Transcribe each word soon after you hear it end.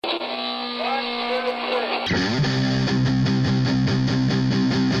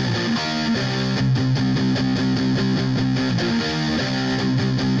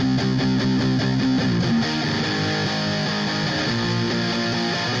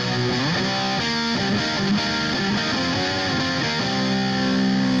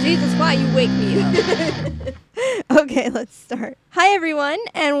Jesus, why you wake me up? Okay, let's start. Hi, everyone,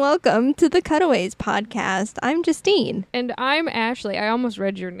 and welcome to the Cutaways podcast. I'm Justine. And I'm Ashley. I almost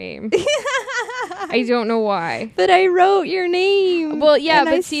read your name. I don't know why. But I wrote your name. Well, yeah,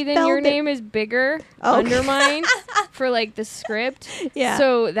 but see, then your name is bigger under mine for, like, the script. Yeah.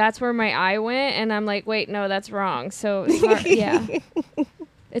 So that's where my eye went, and I'm like, wait, no, that's wrong. So, yeah.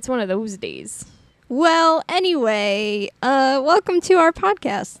 It's one of those days. Well, anyway, welcome to our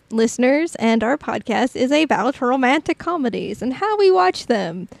podcast, listeners, and our podcast is about romantic comedies and how we watch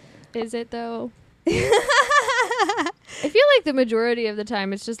them. Is it, though? I feel like the majority of the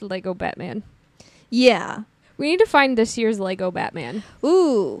time it's just Lego Batman. Yeah. We need to find this year's Lego Batman.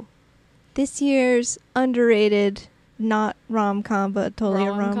 Ooh. This year's underrated, not rom-com, but totally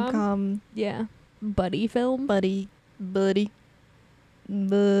a rom-com. Yeah. Buddy film. Buddy.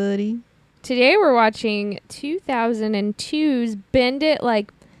 Today we're watching 2002's Bend It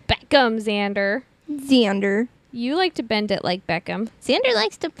Like Beckham, Xander. You like to bend it like Beckham. Xander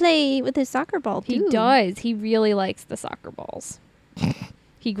likes to play with his soccer ball, too. He does. He really likes the soccer balls.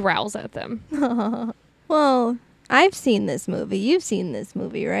 He growls at them. Well, I've seen this movie. You've seen this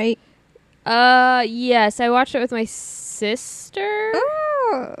movie, right? Yes. I watched it with my sister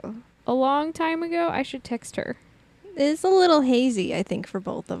Oh. a long time ago. I should text her. It's a little hazy, I think, for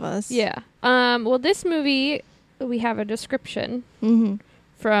both of us. Yeah. Well, this movie, we have a description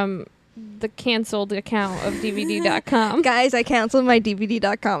from the canceled account of DVD.com. Guys, I canceled my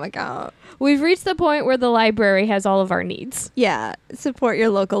DVD.com account. We've reached the point where the library has all of our needs. Yeah, support your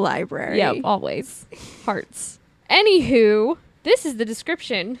local library. Yeah, always. Hearts. Anywho, this is the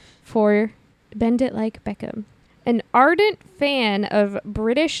description for Bend It Like Beckham. An ardent fan of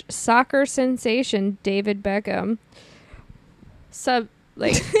British soccer sensation David Beckham. Side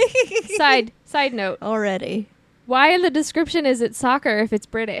note. Already. Why in the description is it soccer if it's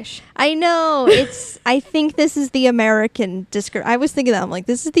British? I know. I think this is the American description. I was thinking that. I'm like,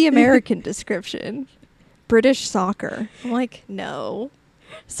 this is the American description. British soccer. I'm like, no.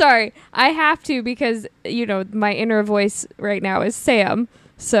 Sorry, I have to because, my inner voice right now is Sam.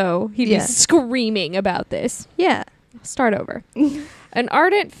 So he'd be screaming about this. Yeah. Start over. An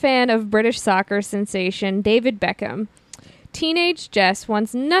ardent fan of British soccer sensation David Beckham. Teenage Jess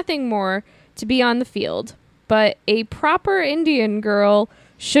wants nothing more to be on the field, but a proper Indian girl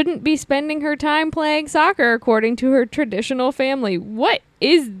shouldn't be spending her time playing soccer according to her traditional family. What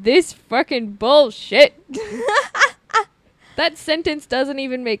is this fucking bullshit? That sentence doesn't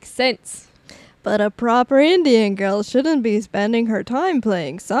even make sense. But a proper Indian girl shouldn't be spending her time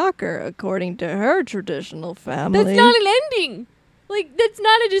playing soccer according to her traditional family. That's not an ending. Like, that's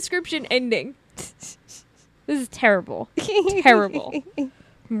not a description ending. This is terrible. Terrible. I'm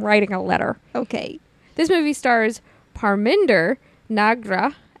writing a letter. Okay. This movie stars Parminder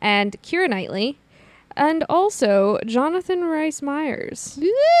Nagra and Keira Knightley, and also Jonathan Rhys Meyers.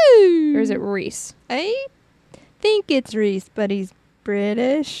 Woo! Or is it Reese? I think it's Reese, but he's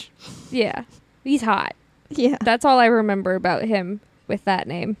British. Yeah. He's hot. Yeah. That's all I remember about him with that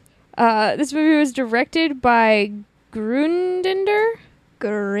name. This movie was directed by Grinder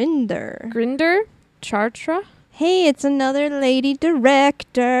Chartra. Hey, it's another lady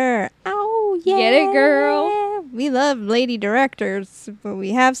director. Oh, yeah. Get it, girl? We love lady directors, but we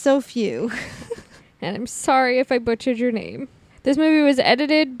have so few. And I'm sorry if I butchered your name. This movie was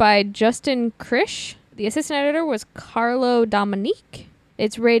edited by Justin Krish. The assistant editor was Carlo Dominique.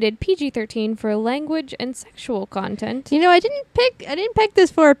 It's rated PG-13 for language and sexual content. I didn't pick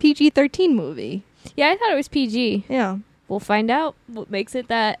this for a PG-13 movie. Yeah, I thought it was PG. Yeah. We'll find out what makes it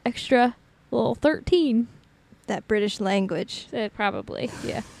that extra little 13. That British language. Probably,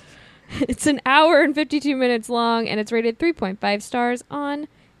 yeah. It's an hour and 52 minutes long, and it's rated 3.5 stars on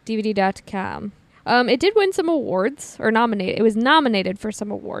DVD.com. It did win some awards, or nominated. It was nominated for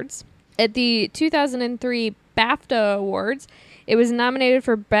some awards. At the 2003 BAFTA Awards, it was nominated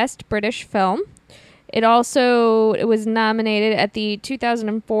for Best British Film. It was nominated at the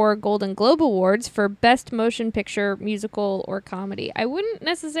 2004 Golden Globe Awards for Best Motion Picture, Musical, or Comedy. I wouldn't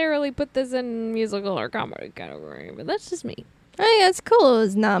necessarily put this in musical or comedy category, but that's just me. Oh, yeah, it's cool. It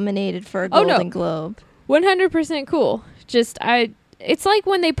was nominated for a Golden Globe. 100% cool. It's like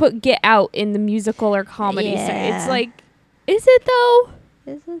when they put Get Out in the musical or comedy set. It's like, is it though?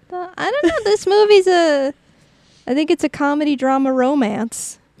 Is it though? I don't know. This movie's I think it's a comedy, drama,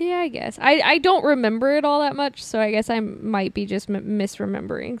 romance. Yeah, I guess. I don't remember it all that much, so I guess I might be just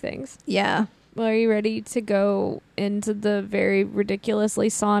misremembering things. Yeah. Well, are you ready to go into the very ridiculously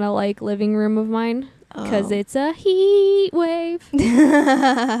sauna-like living room of mine? Because it's a heat wave.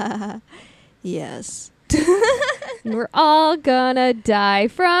 Yes. And we're all gonna die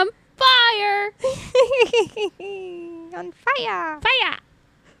from fire. On fire. Fire.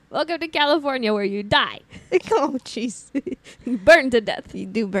 Welcome to California where you die. Oh, jeez. You burn to death. You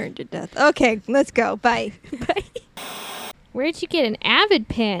do burn to death. Okay, let's go. Bye. Bye. Where'd you get an Avid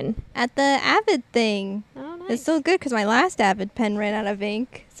pen? At the Avid thing. Oh, nice. It's so good because my last Avid pen ran out of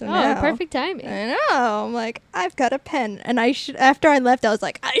ink. So Oh, now, perfect timing. I know. I'm like, I've got a pen. And after I left, I was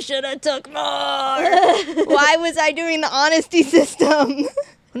like, I should have took more. Why was I doing the honesty system?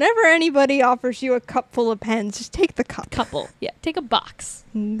 Whenever anybody offers you a cup full of pens, just take the cup. Couple. Yeah, take a box.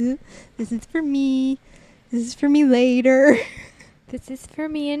 This is for me. This is for me later. This is for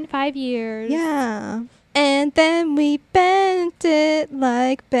me in 5 years. Yeah. And then we bent it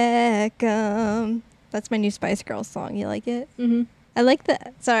like Beckham. That's my new Spice Girls song. You like it? Mm-hmm. I like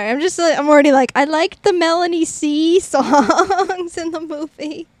that. Sorry, I'm already like, I liked the Melanie C songs in the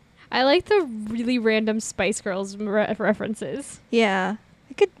movie. I like the really random Spice Girls references. Yeah.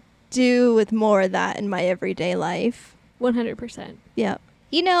 I could do with more of that in my everyday life. 100%. Yeah.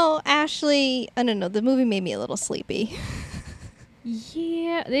 You know, Ashley, I don't know, the movie made me a little sleepy.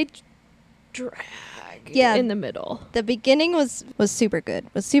 Yeah, they drag in the middle. The beginning was super good.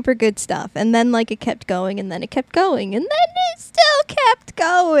 Was super good stuff. And then like it kept going and then it kept going and then it still kept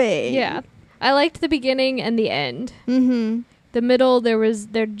going. Yeah. I liked the beginning and the end. Mm-hmm. The middle there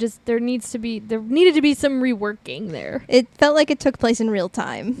needed to be some reworking there. It felt like it took place in real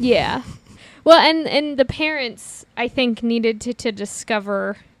time. Yeah. Well, and the parents I think needed to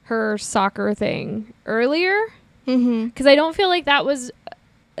discover her soccer thing earlier. Mm-hmm. Because I don't feel like that was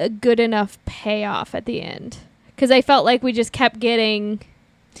a good enough payoff at the end. Because I felt like we just kept getting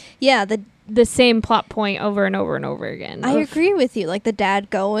the same plot point over and over and over again. I agree with you. Like the dad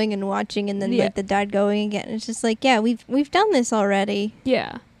going and watching and then like the dad going again. It's just like, yeah, we've done this already.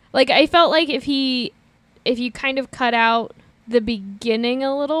 Yeah. Like I felt like if you kind of cut out the beginning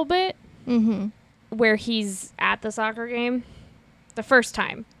a little bit, mm-hmm. where he's at the soccer game the first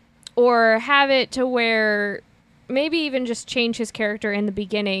time, or have it to where maybe even just change his character in the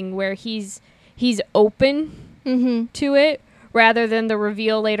beginning where he's open mm-hmm. to it rather than the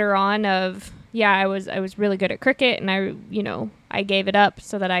reveal later on of, yeah, I was really good at cricket and I gave it up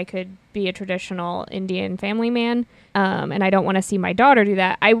so that I could be a traditional Indian family man. And I don't want to see my daughter do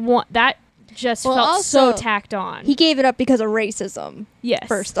that. That just felt also, so tacked on. He gave it up because of racism. Yes.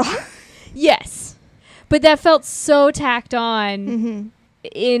 First off. Yes. But that felt so tacked on mm-hmm.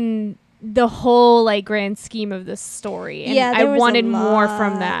 in the whole like grand scheme of the story. And yeah, I wanted more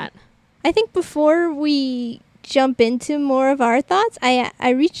from that. I think before we jump into more of our thoughts, I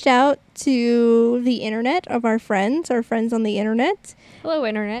reached out to the internet of our friends on the internet. Hello,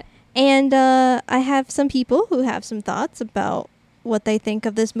 internet. And I have some people who have some thoughts about what they think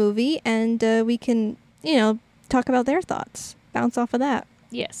of this movie, and we can, talk about their thoughts. Bounce off of that.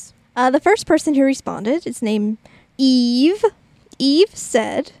 Yes. The first person who responded is named Eve. Eve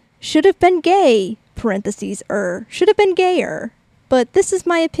said, should have been gay, parentheses, should have been gayer. But this is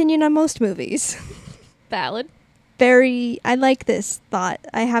my opinion on most movies. Valid. I like this thought.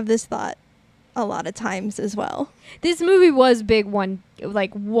 I have this thought a lot of times as well. This movie was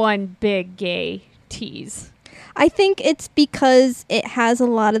one big gay tease. I think it's because it has a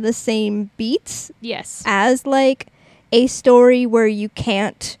lot of the same beats. Yes. As like a story where you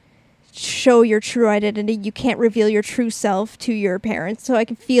can't show your true identity, you can't reveal your true self to your parents. So I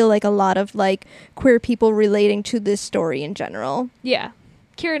can feel like a lot of like queer people relating to this story in general. Yeah.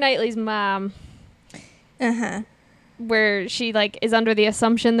 Keira Knightley's mom. Uh-huh. Where she like is under the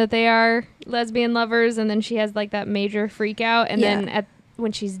assumption that they are lesbian lovers, and then she has like that major freak out, and then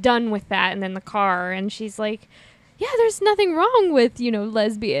when she's done with that and then the car, and she's like, yeah, there's nothing wrong with,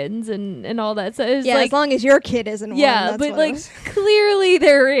 lesbians and all that. So it's as long as your kid isn't one. Yeah, but like clearly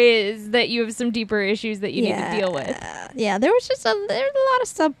there is that you have some deeper issues that you need to deal with. Yeah, there's a lot of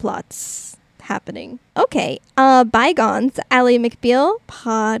subplots happening. Okay, Bygones, Ally McBeal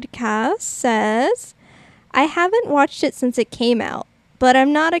podcast says, I haven't watched it since it came out, but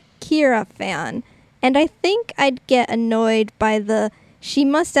I'm not a Keira fan, and I think I'd get annoyed by the she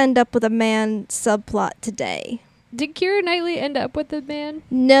must end up with a man subplot today. Did Keira Knightley end up with a man?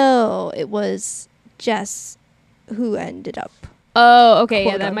 No, it was Jess who ended up. Oh, okay,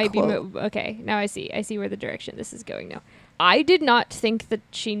 quote, yeah, that might be... okay, now I see where the direction this is going now. I did not think that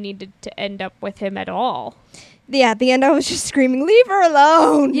she needed to end up with him at all. Yeah, at the end I was just screaming, leave her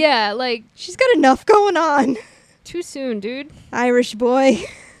alone! Yeah, like... she's got enough going on. Too soon, dude. Irish boy.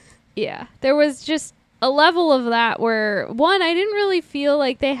 Yeah, there was just a level of that where, one, I didn't really feel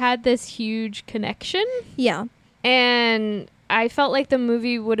like they had this huge connection. Yeah. And I felt like the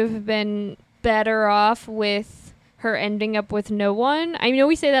movie would have been better off with her ending up with no one. I know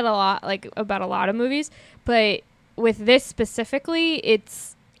we say that a lot, like about a lot of movies, but with this specifically,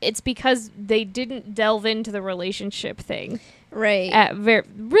 it's because they didn't delve into the relationship thing. Right.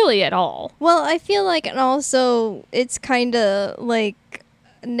 Really at all. Well, I feel like, and also, it's kind of like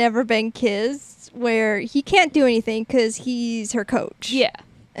Never Been Kissed, where he can't do anything because he's her coach. Yeah.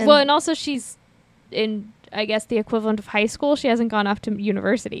 And also she's in, I guess, the equivalent of high school. She hasn't gone off to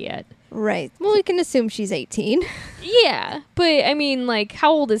university yet. Right. Well, we can assume she's 18. Yeah. But, I mean, like,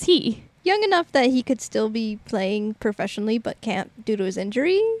 how old is he? Young enough that he could still be playing professionally, but can't due to his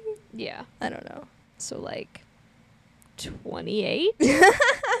injury? Yeah. I don't know. So, like, 28?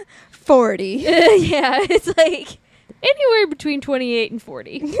 40. Yeah, it's like anywhere between 28 and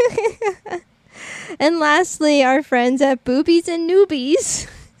 40. And lastly, our friends at Boobies and Newbies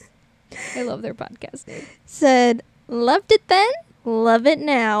I love their podcast name. said, loved it then, love it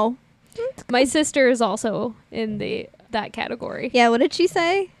now. My sister is also in that category. Yeah, what did she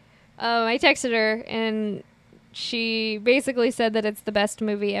say? I texted her, and she basically said that it's the best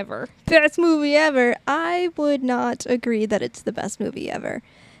movie ever. Best movie ever. I would not agree that it's the best movie ever.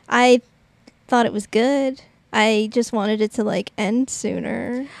 I thought it was good. I just wanted it to, like, end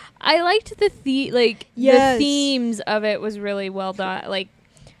sooner. I liked the Yes. the themes of it was really well done. Like,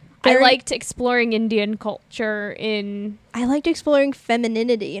 Very- I liked exploring Indian culture in... I liked exploring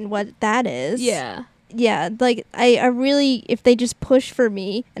femininity and what that is. Yeah. Yeah, like, I really, if they just push for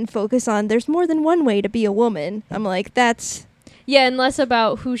me and focus on there's more than one way to be a woman, I'm like, that's... Yeah, and less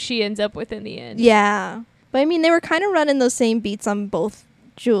about who she ends up with in the end. Yeah. But, I mean, they were kind of running those same beats on both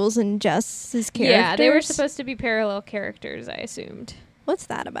Jules and Jess's characters. Yeah, they were supposed to be parallel characters, I assumed. What's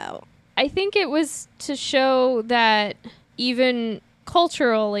that about? I think it was to show that even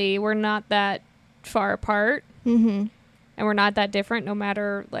culturally, we're not that far apart. Mm-hmm. And we're not that different, no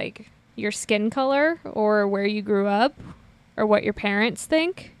matter, like, your skin color or where you grew up or what your parents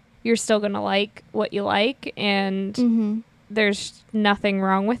think. You're still going to like what you like, and Mm-hmm. there's nothing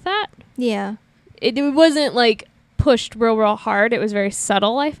wrong with that. Yeah. It wasn't, like, pushed real hard. It was very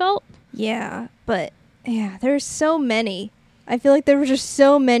subtle, I felt. Yeah, but, yeah, there's so many. I feel like there were just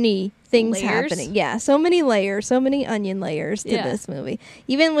so many things Layers? happening. Yeah, so many layers, so many onion layers to Yeah. this movie.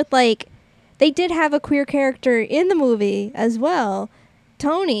 Even with, like, they did have a queer character in the movie as well.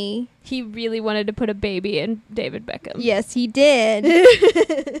 Tony. He really wanted to put a baby in David Beckham. Yes, he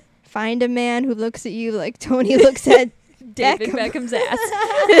did. Find a man who looks at you like Tony looks at David Beckham. Beckham's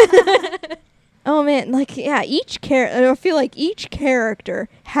ass. Oh, man. Like, yeah, I feel like each character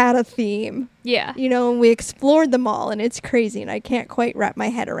had a theme. Yeah. You know, and we explored them all, and it's crazy, and I can't quite wrap my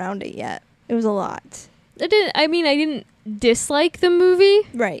head around it yet. It was a lot. I didn't dislike the movie,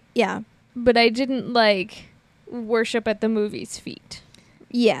 Right, yeah. but I didn't, like, worship at the movie's feet.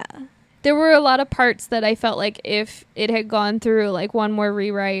 Yeah. There were a lot of parts that I felt like if it had gone through, like, one more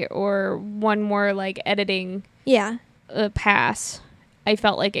rewrite or one more, like, editing Yeah. pass, I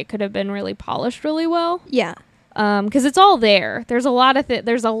felt like it could have been really polished really well. Yeah. Because it's all there. There's a lot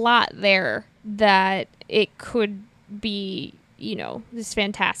there that it could be, you know, this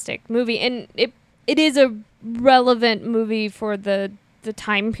fantastic movie. And it is a relevant movie for the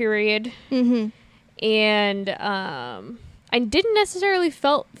time period. Mm-hmm. And I didn't necessarily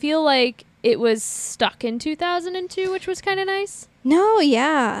feel like it was stuck in 2002, which was kind of nice. No,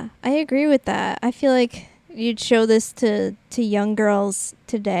 yeah. I agree with that. I feel like you'd show this to young girls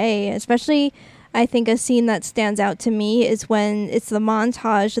today, especially... I think a scene that stands out to me is when it's the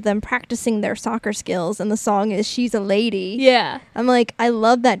montage of them practicing their soccer skills and the song is She's a Lady. Yeah. I'm like, I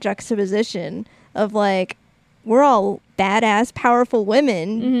love that juxtaposition of, like, we're all badass, powerful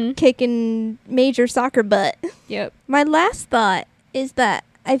women kicking major soccer butt. Yep. My last thought is that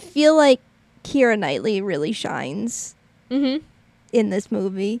I feel like Keira Knightley really shines Mm-hmm. in this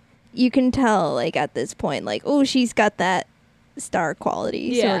movie. You can tell, like, at this point, like, oh, she's got that star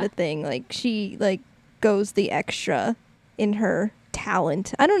quality sort of thing. Like, she, like, goes the extra in her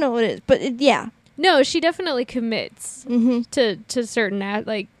talent. I don't know what it is, but yeah. No, she definitely commits to certain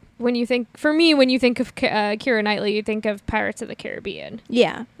like when you think of Keira Knightley, you think of Pirates of the Caribbean.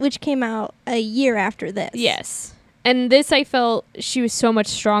 Yeah, which came out a year after this. Yes. And this, I felt she was so much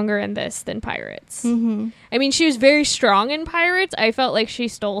stronger in this than Pirates. Mm-hmm. I mean, she was very strong in Pirates. I felt like she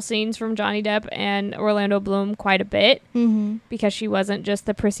stole scenes from Johnny Depp and Orlando Bloom quite a bit because she wasn't just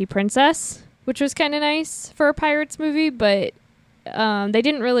the prissy princess, which was kind of nice for a Pirates movie, but they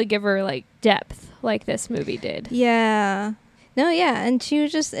didn't really give her, like, depth like this movie did. Yeah. No, yeah, and she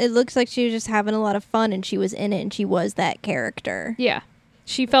was just, it looks like she was just having a lot of fun, and she was in it, and she was that character. Yeah.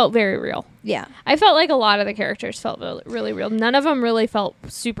 She felt very real. Yeah. I felt like a lot of the characters felt really real. None of them really felt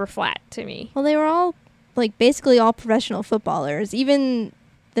super flat to me. Well, they were all like basically all professional footballers. Even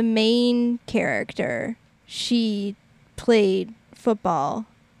the main character, she played football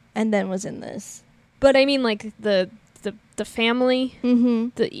and then was in this. But I mean, like the family,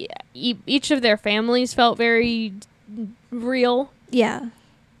 each of their families felt very real. Yeah.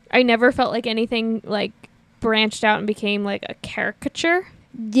 I never felt like anything like branched out and became like a caricature.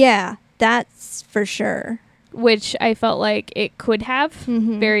 Yeah, that's for sure. Which I felt like it could have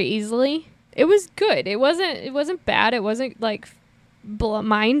very easily. It was good. It wasn't bad. It wasn't like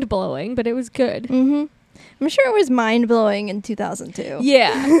mind blowing, but it was good. I'm sure it was mind blowing in 2002.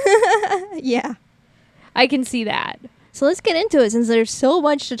 Yeah. Yeah. I can see that. So let's get into it since there's so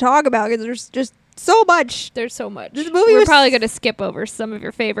much to talk about. Because there's just so much. There's so much. This movie We're probably going to skip over some of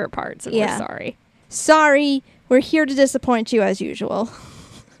your favorite parts, and we're sorry. Sorry. We're here to disappoint you as usual.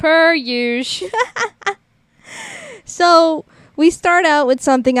 Per usual. So we start out with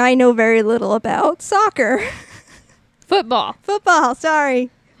something I know very little about. Soccer. Football. Football, sorry.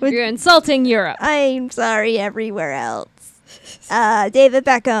 You're insulting Europe. I'm sorry everywhere else. David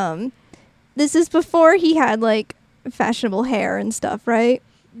Beckham. This is before he had like fashionable hair and stuff, right?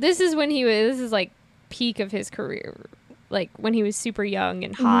 This is like peak of his career. Like when he was super young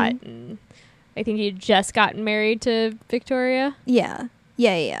and hot, and I think he had just gotten married to Victoria. Yeah.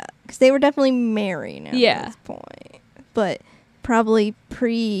 Because they were definitely married at this point. But probably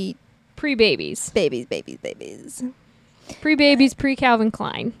pre-babies. Babies. Pre-babies, pre-Calvin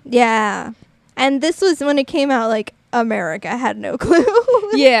Klein. Yeah. And this was when it came out, like, America had no clue.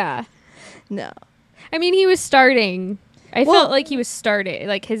 Yeah. No. I mean, he was starting. I felt like he was starting,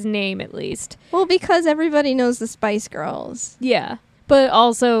 like his name at least. Well, because everybody knows the Spice Girls. Yeah. But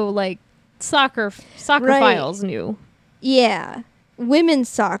also, like, soccer files knew. Yeah. Women's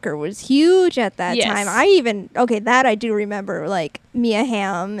soccer was huge at that time. That I do remember, like Mia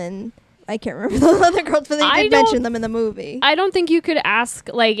Hamm and I can't remember the other girls, but they did mention them in the movie. I don't think you could ask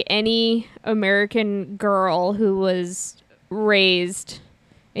like any American girl who was raised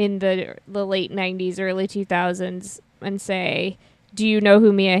in the late 90s, early 2000s and say, do you know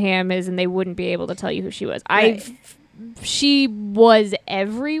who Mia Hamm is? And they wouldn't be able to tell you who she was. Right. She was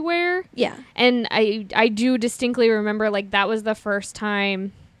everywhere. Yeah. And I do distinctly remember, like, that was the first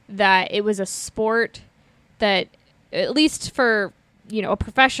time that it was a sport that, at least for, a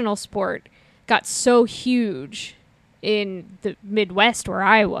professional sport, got so huge in the Midwest where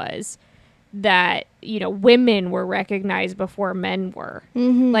I was that, women were recognized before men were.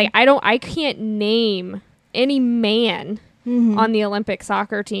 Like, I can't name any man on the Olympic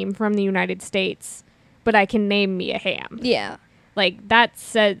soccer team from the United States, but I can name Mia Hamm. Yeah. Like,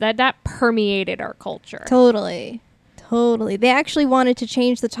 that permeated our culture. Totally. They actually wanted to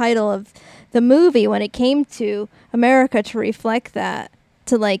change the title of the movie when it came to America to reflect that,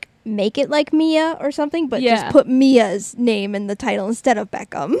 to, like, make it like Mia or something, but just put Mia's name in the title instead of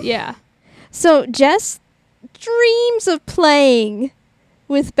Beckham. Yeah. So Jess dreams of playing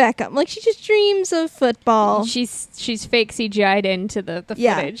with Beckham. Like, she just dreams of football. She's fake CGI'd into the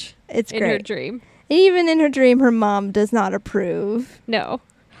footage. It's in great. her dream. Even in her dream, her mom does not approve. No.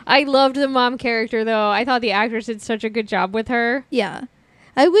 I loved the mom character, though. I thought the actress did such a good job with her. Yeah.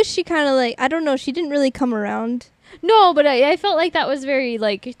 I wish she kind of, like, I don't know, she didn't really come around. No, but I felt like that was very,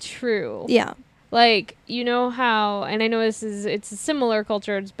 like, true. Yeah. Like, you know how, and I know it's a similar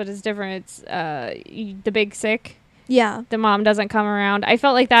culture, but it's different. It's the big sick. Yeah. The mom doesn't come around. I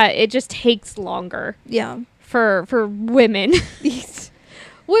felt like that it just takes longer. Yeah. For women.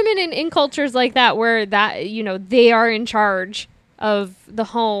 Women in cultures like that where that, they are in charge of the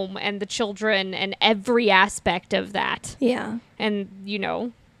home and the children and every aspect of that. Yeah. And,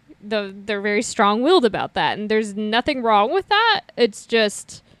 they're very strong-willed about that. And there's nothing wrong with that. It's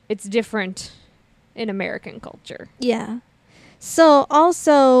just, it's different in American culture. Yeah. So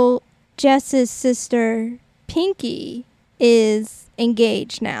also, Jess's sister, Pinky, is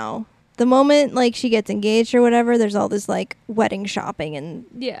engaged now. The moment, like, she gets engaged or whatever, there's all this, like, wedding shopping and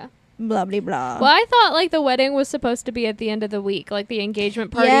blah, blah, blah. Well, I thought, like, the wedding was supposed to be at the end of the week. Like, the engagement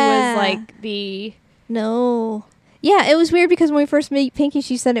party was, like, the... No. Yeah, it was weird because when we first met Pinky,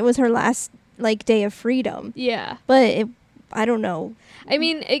 she said it was her last, like, day of freedom. Yeah. But I don't know. I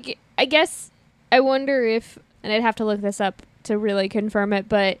mean, I guess, I wonder if, and I'd have to look this up to really confirm it,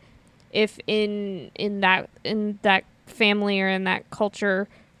 but if in that family or in that culture...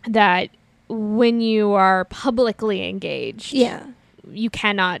 that when you are publicly engaged, you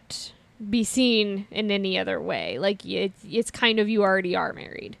cannot be seen in any other way. Like, it's kind of, you already are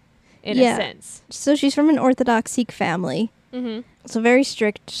married, in a sense. So she's from an Orthodox Sikh family. Mm-hmm. So very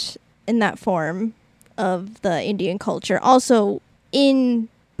strict in that form of the Indian culture. Also in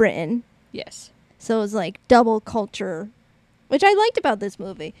Britain. Yes. So it was like double culture, which I liked about this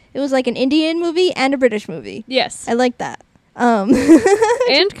movie. It was like an Indian movie and a British movie. Yes. I like that.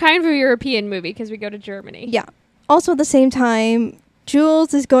 And kind of a European movie because we go to Germany. Yeah. Also at the same time,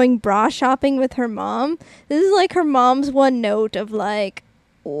 Jules is going bra shopping with her mom. This is like her mom's one note of like,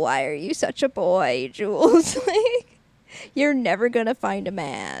 why are you such a boy, Jules? Like, you're never gonna find a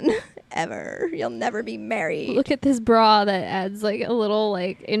man. Ever. You'll never be married. Look at this bra that adds like a little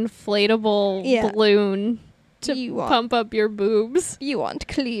like inflatable balloon to pump up your boobs. You want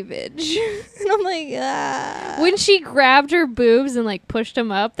cleavage. And I'm like, ah. When she grabbed her boobs and like pushed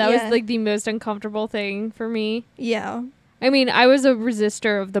them up, that was like the most uncomfortable thing for me. Yeah. I mean, I was a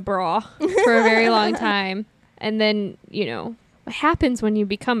resistor of the bra for a very long time. And then, you know, what happens when you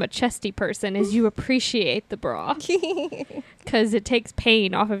become a chesty person is you appreciate the bra. Because it takes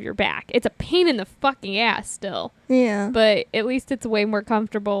pain off of your back. It's a pain in the fucking ass still. Yeah. But at least it's way more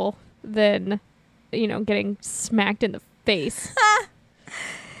comfortable than, you know, getting smacked in the face.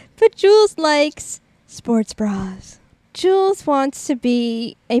 But Jules likes sports bras. Jules wants to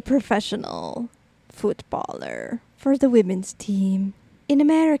be a professional footballer for the women's team in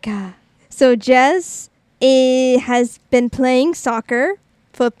America. So Jess has been playing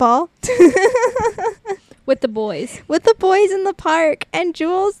football. With the boys. With the boys in the park. And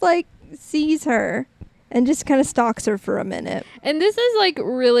Jules, like, sees her and just kind of stalks her for a minute. And this is, like,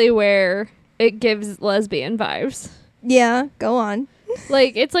 really where it gives lesbian vibes. Yeah, go on.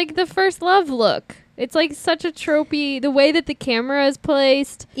 Like, it's like the first love look. It's like such a tropey, the way that the camera is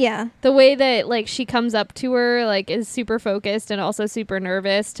placed. Yeah. The way that, like, she comes up to her, like, is super focused and also super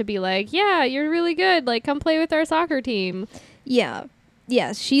nervous to be like, yeah, you're really good. Like, come play with our soccer team. Yeah.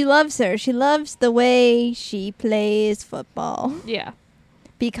 Yes, she loves her. She loves the way she plays football. Yeah.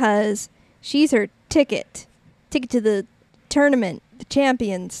 Because she's her ticket to the tournament, the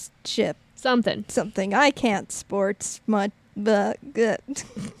championship. Something. I can't sports much, but good.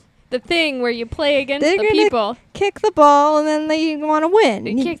 The thing where you play against the people. Kick the ball and then they want to win.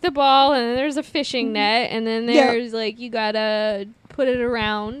 You kick the ball and then there's a fishing net and then there's like you gotta put it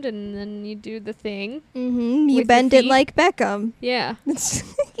around and then you do the thing. Mm-hmm. You bend it like Beckham. Yeah.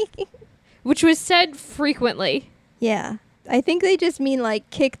 Which was said frequently. Yeah. I think they just mean like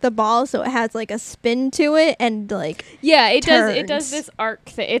kick the ball so it has like a spin to it and like it turns. does. It does this arc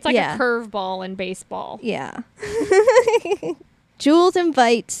thing. It's like a curveball in baseball. Yeah. Jules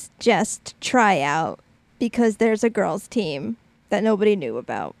invites Jess to try out because there's a girls' team that nobody knew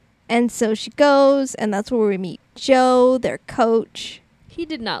about. And so she goes, and that's where we meet Joe, their coach. He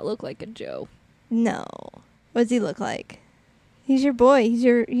did not look like a Joe. No. What does he look like? He's your boy. He's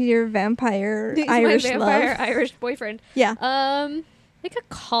your vampire He's Irish my vampire love. Irish boyfriend. Yeah. Like a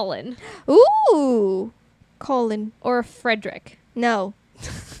Colin. Ooh. Colin. Or a Frederick. No.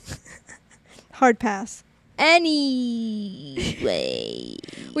 Hard pass. Anyway.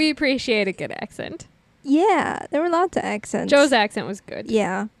 We appreciate a good accent. Yeah, there were lots of accents. Joe's accent was good.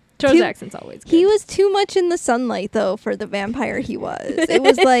 Yeah. Joe's accent's always good. He was too much in the sunlight, though, for the vampire he was. It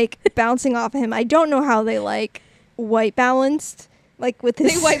was, like, bouncing off of him. I don't know how they, like, white balanced, like, with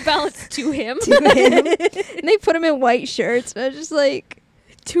his... They white balanced to him. And they put him in white shirts. And I was just like...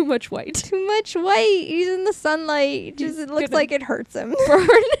 Too much white. Too much white. He's in the sunlight. It looks like it hurts him.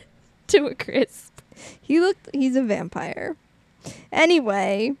 Burn to a crisp. He's a vampire.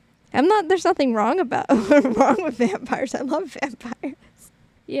 Anyway, there's nothing wrong with vampires. I love vampires.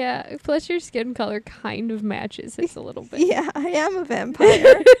 Yeah, plus your skin color kind of matches his a little bit. Yeah, I am a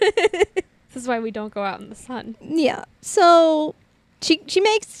vampire. This is why we don't go out in the sun. Yeah. So she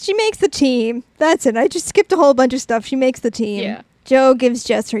makes the team. That's it. I just skipped a whole bunch of stuff. She makes the team. Yeah. Joe gives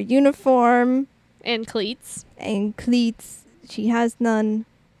Jess her uniform. And cleats. She has none.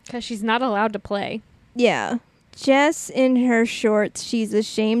 Because she's not allowed to play. Yeah. Jess in her shorts, she's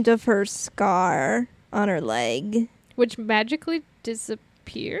ashamed of her scar on her leg. Which magically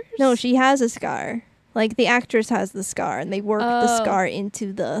disappears? No, she has a scar. Like, the actress has the scar, and they work the scar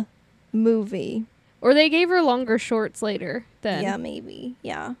into the movie. Or they gave her longer shorts later then. Yeah, maybe.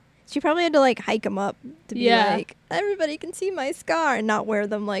 Yeah. She probably had to, like, hike them up to be like, everybody can see my scar, and not wear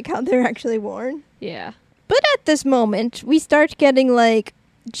them like how they're actually worn. Yeah. But at this moment, we start getting, like,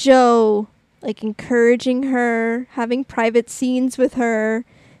 Joe, like, encouraging her, having private scenes with her,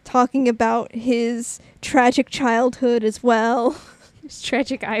 talking about his tragic childhood as well. His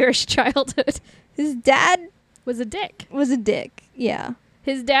tragic Irish childhood. His dad was a dick. Yeah.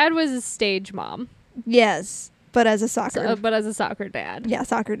 His dad was a stage mom. Yes, but as a soccer. But as a soccer dad. Yeah,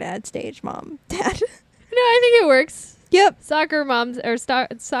 soccer dad, stage mom, dad. No, I think it works. Yep. Soccer mom's or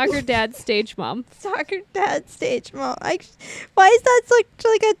soccer dad's stage mom. Soccer dad stage mom. Why is that such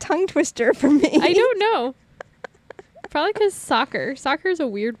like a tongue twister for me? I don't know. Probably because soccer. Soccer is a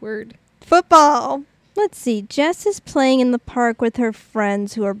weird word. Football. Let's see. Jess is playing in the park with her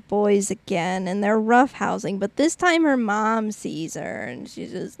friends who are boys again, and they're roughhousing. But this time her mom sees her, and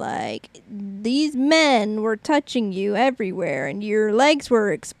she's just like, these men were touching you everywhere, and your legs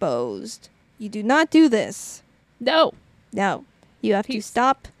were exposed. You do not do this. No. No. You have to He's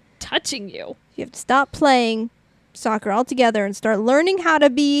stop. touching you. You have to stop playing soccer altogether and start learning how to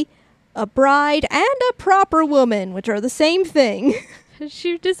be a bride and a proper woman, which are the same thing.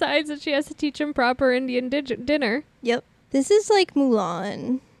 She decides that she has to teach him proper Indian dinner. Yep. This is like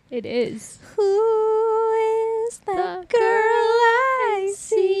Mulan. It is. Who is that girl I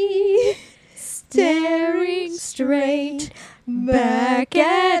see staring straight back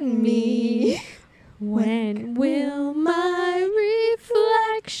at me? When will my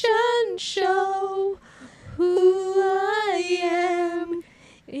reflection show who I am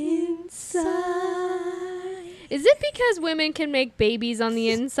inside? Is it because women can make babies on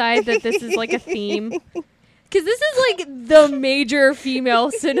the inside that this is like a theme? Because this is like the major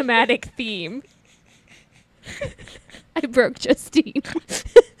female cinematic theme. I broke Justine.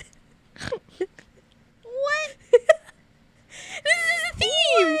 What? This is a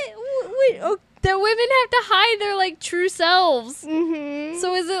theme. Wait, okay. That women have to hide their like true selves. Mm-hmm.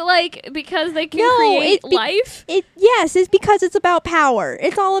 So is it like because they can create life? Yes, it's because it's about power.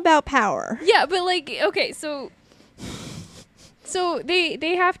 It's all about power. Yeah, but like okay, so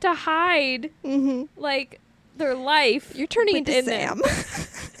they have to hide like their life. You're turning into Sam.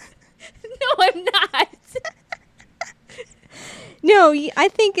 No, I'm not. No, I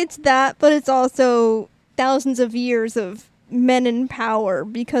think it's that, but it's also thousands of years of men in power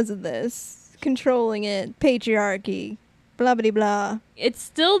because of this. Controlling it, patriarchy, blah blah blah. It's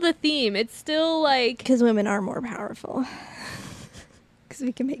still the theme. It's still like because women are more powerful. Because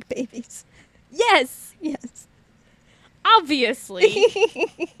we can make babies. Yes, obviously.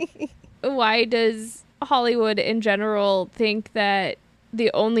 Why does Hollywood in general think that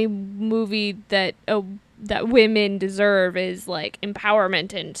the only movie that that women deserve is like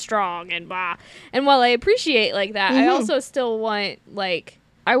empowerment and strong and blah? And while I appreciate like that, I also still want like.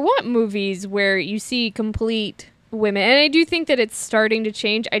 I want movies where you see complete women. And I do think that it's starting to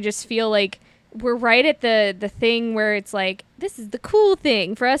change. I just feel like we're right at the thing where it's like, this is the cool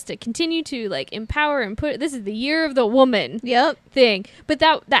thing for us to continue to like empower and put, this is the year of the woman thing. But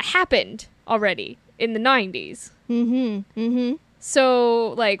that happened already in the 90s.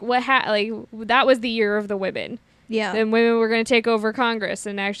 So like that was the year of the women. Yeah. Then women were going to take over Congress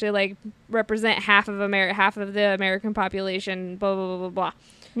and actually like represent half of the American population, blah, blah, blah, blah, blah.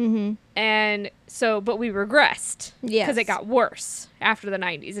 And so, but we regressed. Yeah. Because it got worse after the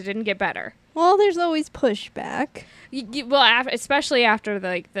 90s. It didn't get better. Well, there's always pushback. Especially after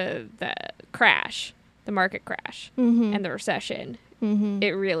the crash, the market crash and the recession.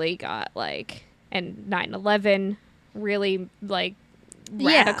 It really got like, and 9/11 really like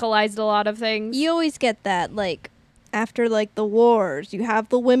radicalized a lot of things. You always get that, like, after like the wars, you have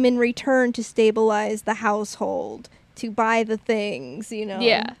the women return to stabilize the household, to buy the things, you know.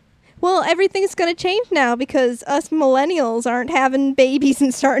 Yeah. Well, everything's going to change now because us millennials aren't having babies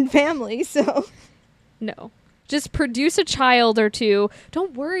and starting families, so. No. Just produce a child or two.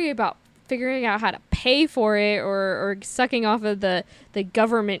 Don't worry about figuring out how to pay for it or sucking off of the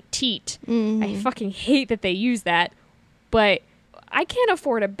government teat. I fucking hate that they use that. But I can't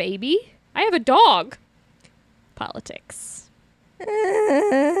afford a baby. I have a dog. Politics.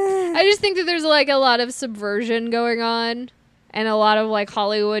 I just think that there's like a lot of subversion going on and a lot of like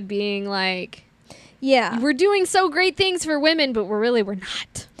Hollywood being like, yeah, we're doing so great things for women, but we're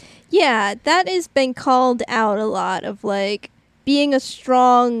not. Yeah, that has been called out a lot of like being a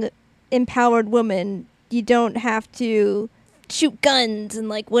strong, empowered woman. You don't have to shoot guns and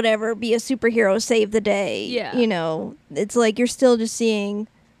like whatever, be a superhero, save the day. Yeah. You know, it's like you're still just seeing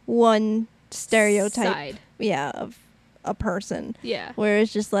one stereotype. Side. Yeah, of a person. Yeah. Where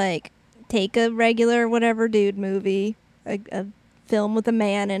it's just like, take a regular whatever dude movie, a film with a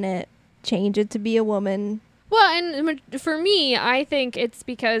man in it, change it to be a woman. Well, and for me, I think it's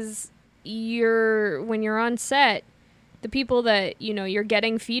because when you're on set, the people that, you know, you're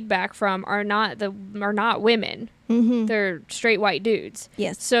getting feedback from are not women. They're straight white dudes.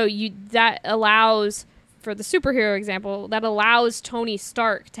 Yes. So that allows, for the superhero example, that allows Tony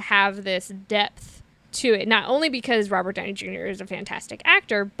Stark to have this depth to it, not only because Robert Downey Jr. is a fantastic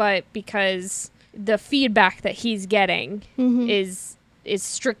actor, but because the feedback that he's getting is is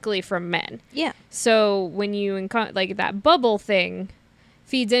strictly from men. Yeah. So when you like that bubble thing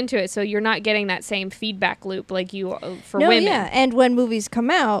feeds into it, so you're not getting that same feedback loop like you for women. Yeah, and when movies come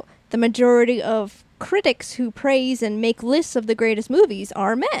out, the majority of critics who praise and make lists of the greatest movies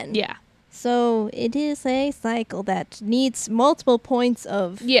are men. Yeah. So it is a cycle that needs multiple points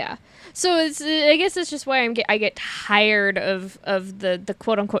of... Yeah. So I guess it's just why I get tired of the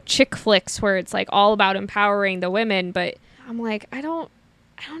quote unquote chick flicks where it's like all about empowering the women, but I'm like, I don't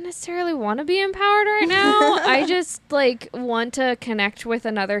necessarily want to be empowered right now. I just like want to connect with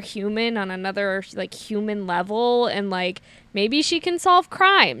another human on another like human level, and like maybe she can solve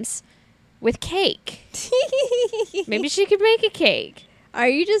crimes with cake. Maybe she could make a cake. Are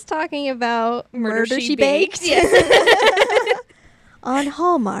you just talking about Murder, She Baked? Baked? Yes. On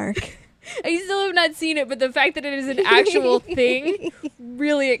Hallmark. I still have not seen it, but the fact that it is an actual thing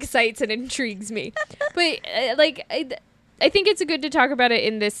really excites and intrigues me. But I think it's good to talk about it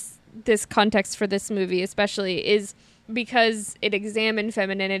in this context for this movie, especially, is because it examined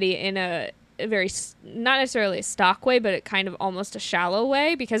femininity in a very, not necessarily a stock way, but kind of almost a shallow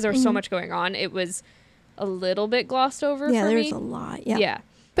way, because there was so much going on. It was a little bit glossed over for me. Yeah, there's a lot. Yeah.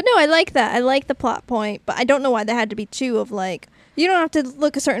 But no, I like that. I like the plot point, but I don't know why there had to be two of like, you don't have to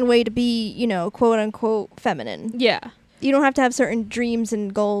look a certain way to be, you know, quote unquote feminine. Yeah. You don't have to have certain dreams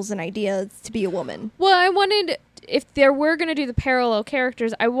and goals and ideas to be a woman. Well, I wanted, if there were going to do the parallel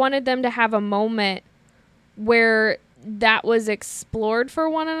characters, I wanted them to have a moment where that was explored for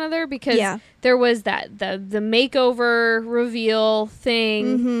one another, because there was that the makeover reveal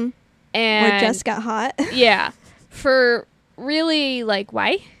thing, and where Jess got hot. Yeah, for really, like,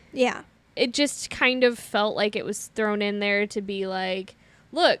 why? Yeah, it just kind of felt like it was thrown in there to be like,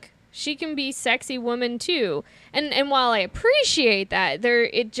 look, she can be sexy woman too. And while I appreciate that,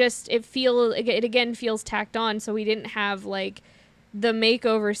 it again feels tacked on. So we didn't have like the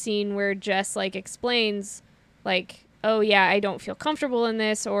makeover scene where Jess like explains like, oh yeah, I don't feel comfortable in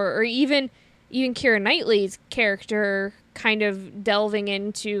this, or even Keira Knightley's character kind of delving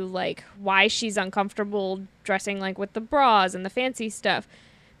into like why she's uncomfortable dressing like with the bras and the fancy stuff,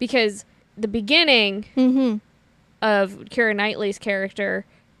 because the beginning of Keira Knightley's character,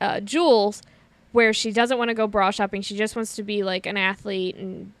 Jules, where she doesn't want to go bra shopping, she just wants to be like an athlete,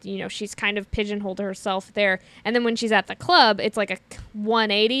 and you know, she's kind of pigeonholed herself there. And then when she's at the club, it's like a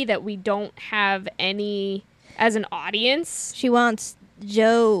 180 that we don't have any as an audience. She wants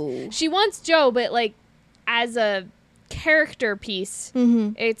Joe, but like as a character piece,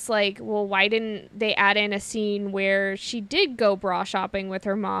 it's like, well, why didn't they add in a scene where she did go bra shopping with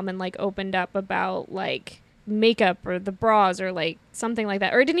her mom and like opened up about like makeup or the bras or like something like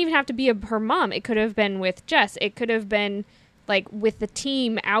that? Or it didn't even have to be her mom. It could have been with Jess. It could have been like with the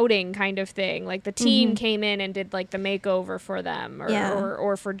team outing kind of thing. Like the team came in and did like the makeover for them,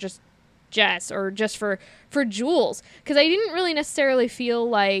 or for just Jess, or just for Jules, because I didn't really necessarily feel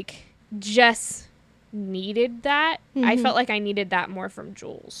like Jess needed that. I felt like I needed that more from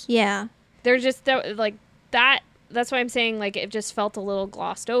Jules. Yeah, There's just like that. That's why I'm saying like it just felt a little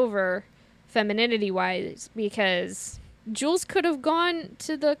glossed over femininity wise, because Jules could have gone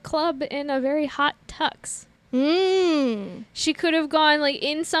to the club in a very hot tux. She could have gone like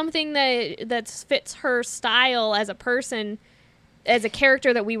in something that fits her style as a person, as a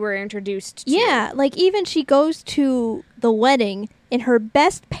character that we were introduced to. Yeah, like even she goes to the wedding in her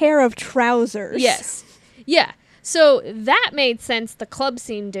best pair of trousers. Yes. Yeah. So that made sense. The club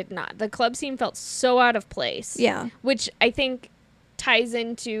scene did not. The club scene felt so out of place. Yeah. Which I think ties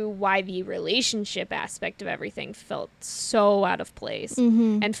into why the relationship aspect of everything felt so out of place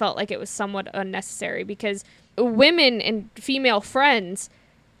and felt like it was somewhat unnecessary, because women and female friends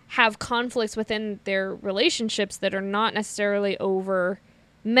have conflicts within their relationships that are not necessarily over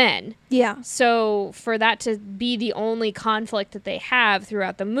men. Yeah. So for that to be the only conflict that they have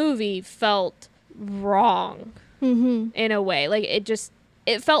throughout the movie felt wrong in a way. Like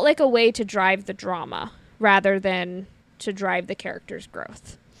it felt like a way to drive the drama rather than to drive the character's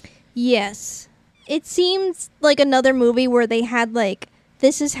growth. Yes. It seems like another movie where they had like,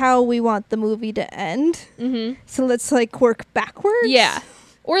 this is how we want the movie to end. So let's like work backwards. Yeah.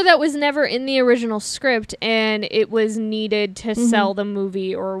 Or that was never in the original script and it was needed to sell the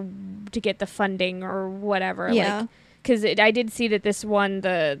movie or to get the funding or whatever. Yeah. Because I did see that this won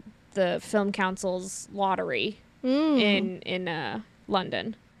the Film Council's lottery in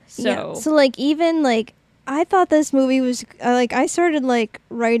London. So like even like I thought this movie was like, I started like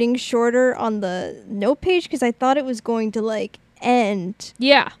writing shorter on the note page because I thought it was going to like end.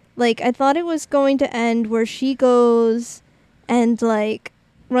 Yeah. Like I thought it was going to end where she goes and like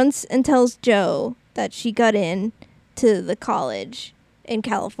runs and tells Joe that she got in to the college, in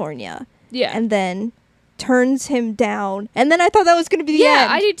California. Yeah. And then turns him down. And then I thought that was going to be the end. Yeah,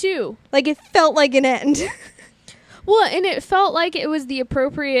 I did too. Like, it felt like an end. Well, and it felt like it was the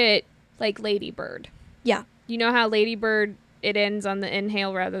appropriate, like, Lady Bird. Yeah. You know how Lady Bird, it ends on the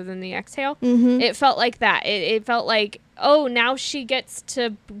inhale rather than the exhale? Mm-hmm. It felt like that. It felt like, oh, now she gets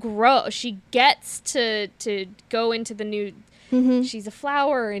to grow. She gets to go into the new... Mm-hmm. She's a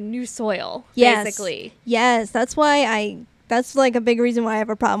flower in new soil, Yes. basically. Yes, that's why that's like a big reason why I have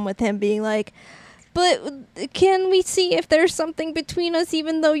a problem with him being like, but can we see if there's something between us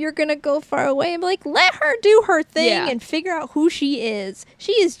even though you're going to go far away? I'm like, let her do her thing and figure out who she is.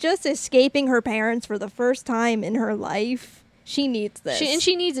 She is just escaping her parents for the first time in her life. She needs this.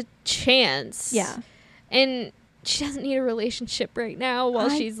 She needs a chance. Yeah. And she doesn't need a relationship right now while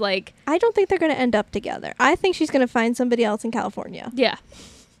she's like... I don't think they're going to end up together. I think she's going to find somebody else in California. Yeah.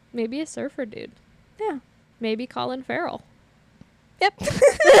 Maybe a surfer dude. Yeah. Maybe Colin Farrell. Yep.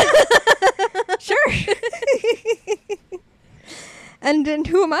 Sure. And then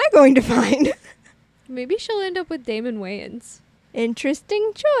who am I going to find? Maybe she'll end up with Damon Wayans.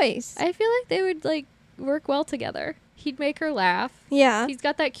 Interesting choice. I feel like they would, like, work well together. He'd make her laugh. Yeah. He's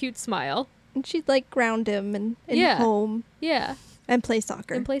got that cute smile. And she'd like ground him and home. Yeah. And play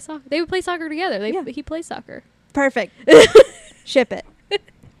soccer. And play soccer. They would play soccer together. He plays soccer. Perfect. Ship it.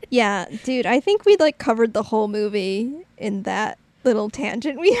 Yeah, dude, I think we like covered the whole movie in that little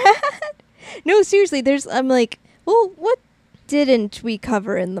tangent we had. No, seriously, I'm like, well, what didn't we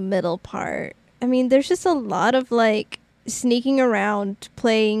cover in the middle part? I mean, there's just a lot of like sneaking around,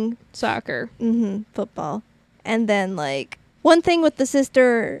 playing soccer, football. And then like one thing with the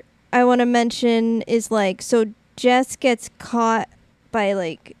sister I want to mention is like, so Jess gets caught by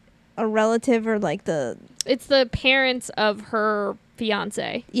like a relative or like it's the parents of her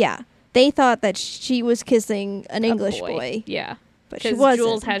fiance. Yeah. They thought that she was kissing an English boy. Yeah. But she wasn't.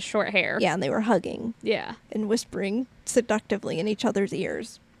 Jules has short hair. Yeah, and they were hugging. Yeah. And whispering seductively in each other's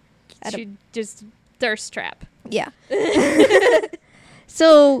ears. She just thirst trap. Yeah.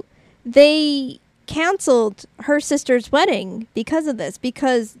 So they canceled her sister's wedding because of this,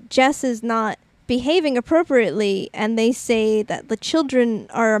 because Jess is not behaving appropriately, and they say that the children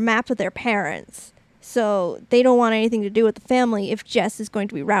are a map of their parents. So they don't want anything to do with the family if Jess is going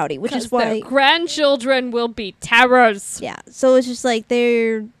to be rowdy, which is why their grandchildren will be terrors. Yeah. So it's just like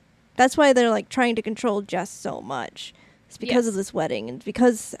that's why they're like trying to control Jess so much. It's because of this wedding and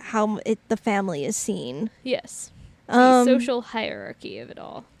because how the family is seen. Yes. The social hierarchy of it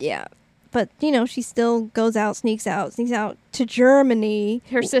all. Yeah. But, she still goes out, sneaks out to Germany.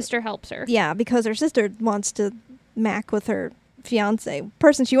 Her sister helps her. Yeah, because her sister wants to mac with her fiance.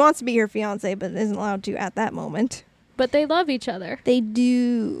 Person she wants to be her fiance, but isn't allowed to at that moment. But they love each other. They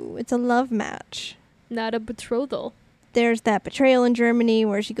do. It's a love match. Not a betrothal. There's that betrayal in Germany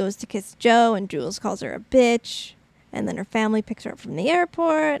where she goes to kiss Joe and Jules calls her a bitch. And then her family picks her up from the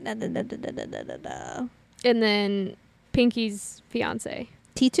airport. Da, da, da, da, da, da, da, da. And then Pinky's fiance.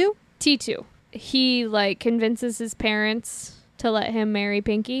 T2? T2. He, convinces his parents to let him marry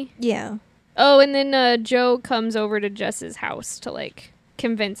Pinky. Yeah. Oh, and then Joe comes over to Jess's house to,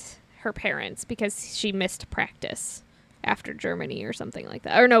 convince her parents because she missed practice after Germany or something like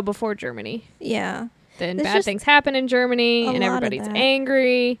that. Or no, before Germany. Yeah. Then bad things happen in Germany and everybody's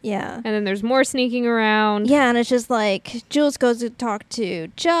angry. Yeah. And then there's more sneaking around. Yeah, and it's just Jules goes to talk to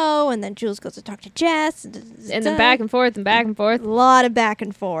Joe, and then Jules goes to talk to Jess. And then back and forth and back and forth. A lot of back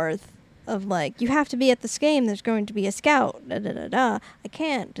and forth of you have to be at this game. There's going to be a scout. Da, da, da, da. I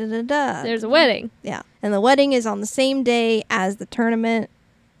can't. Da, da, da. There's a wedding. Yeah. And the wedding is on the same day as the tournament.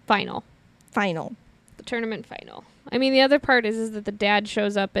 Final. The tournament final. I mean, the other part is that the dad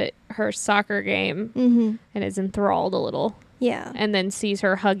shows up at her soccer game and is enthralled a little. Yeah. And then sees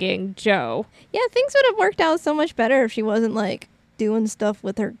her hugging Joe. Yeah, things would have worked out so much better if she wasn't, doing stuff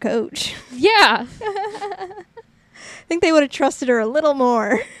with her coach. Yeah. I think they would have trusted her a little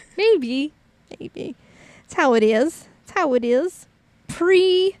more. Maybe. It's how it is.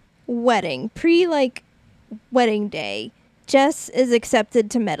 Pre-wedding. Wedding day. Jess is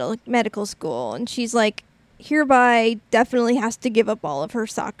accepted to medical school, and she's hereby definitely has to give up all of her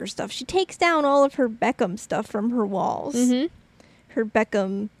soccer stuff. She takes down all of her Beckham stuff from her walls. Mm-hmm. Her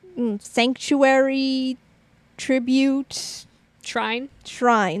Beckham sanctuary, tribute. Shrine,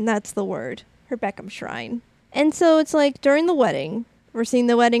 that's the word. Her Beckham shrine. And so it's during the wedding, we're seeing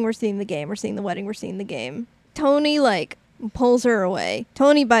the wedding, we're seeing the game, we're seeing the wedding, we're seeing the game. Tony, pulls her away.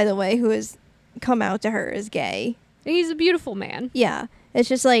 Tony, by the way, who has come out to her, is gay. He's a beautiful man. Yeah. It's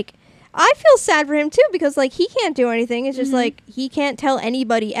just I feel sad for him too because he can't do anything. It's just he can't tell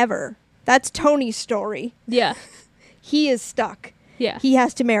anybody ever. That's Tony's story. Yeah. He is stuck. Yeah. he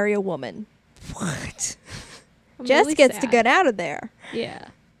has to marry a woman. What? I'm Jess really gets to sad. get out of there. Yeah.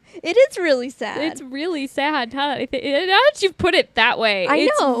 It is really sad. It's really sad. Now that you put it that way, I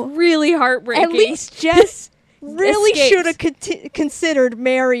it's know. really heartbreaking. At least Jess really Escaped. should have considered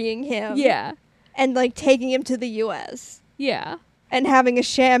marrying him. Yeah. And like taking him to the U.S. Yeah. and having a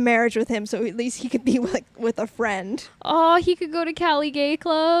sham marriage with him, so at least he could be with a friend. Oh, he could go to Cali gay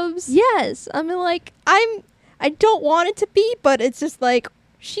clubs. Yes, I mean, like I don't want it to be, but it's just like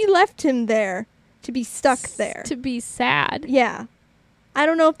she left him there to be stuck there. To be sad. Yeah, I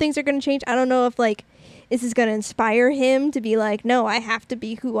don't know if things are going to change. I don't know if like this is going to inspire him to be like, no, I have to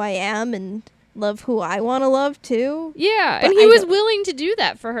be who I am and love who I want to love too. Yeah, But and he I was don't- willing to do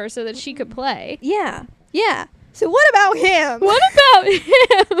that for her so that she could play. Yeah, yeah. So what about him? What about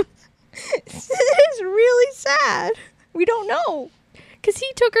him? This is really sad. We don't know. Because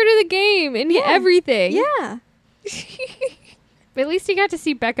he took her to the game and Yeah. everything. Yeah. At least he got to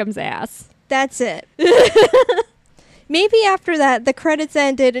see Beckham's ass. That's it. Maybe after that, the credits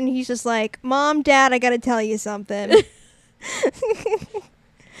ended and he's just like, Mom, Dad, I gotta tell you something.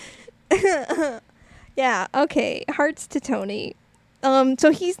 Yeah, okay. Hearts to Tony.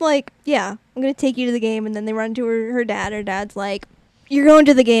 So he's like, yeah, I'm gonna take you to the game. And then they run to her dad. Her dad's like, you're going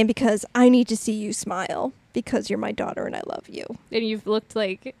to the game because I need to see you smile because you're my daughter and I love you. And you've looked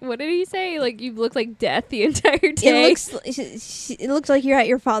like, what did he say? Like, you've looked like death the entire day. It looks like you're at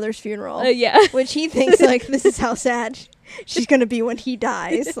your father's funeral. Yeah. Which he thinks like this is how sad she's gonna be when he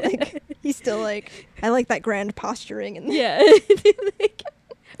dies. Like he's still like, I like that grand posturing and Yeah.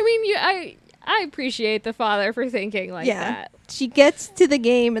 I mean, I appreciate the father for thinking like that. She gets to the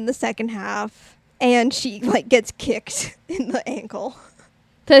game in the second half and she like gets kicked in the ankle.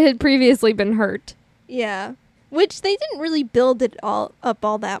 That had previously been hurt. Yeah. Which they didn't really build it all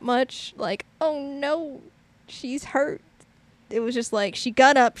that much. Like, oh no, she's hurt. It was just like she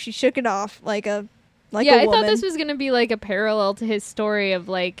got up, she shook it off like a woman. I thought this was going to be like a parallel to his story of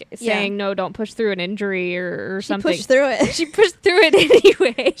like saying, no, don't push through an injury or she something. pushed through it. She pushed through it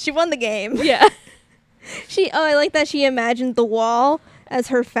anyway. She won the game. Yeah. I like that she imagined the wall as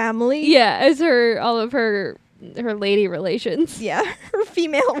her family. Yeah, as all of her lady relations. Yeah, her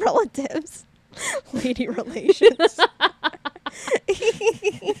female relatives. Lady relations.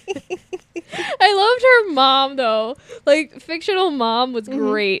 I loved her mom though. Like fictional mom was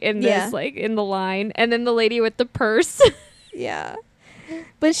great in this, Yeah. like in the line. And then the lady with the purse. Yeah.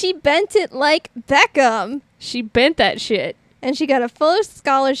 But she bent it like Beckham. She bent that shit. And she got a full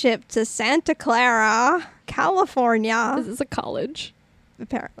scholarship to Santa Clara, California. This is a college.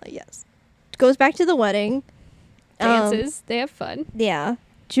 Apparently, yes. Goes back to the wedding. Dances. They have fun. Yeah.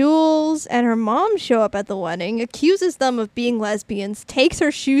 Jules and her mom show up at the wedding, accuses them of being lesbians, takes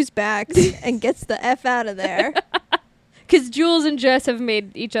her shoes back, and gets the F out of there. Because Jules and Jess have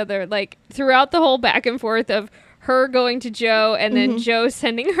made each other, like, throughout the whole back and forth of her going to Joe and then Joe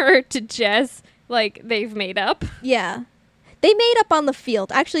sending her to Jess, like, they've made up. Yeah. They made up on the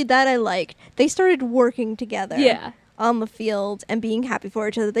field. Actually, that I liked. They started working together. Yeah. On the field and being happy for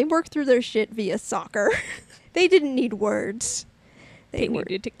each other. They worked through their shit via soccer. They didn't need words. They were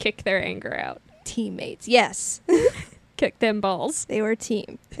needed to kick their anger out. teammates. Yes. Kick them balls. They were a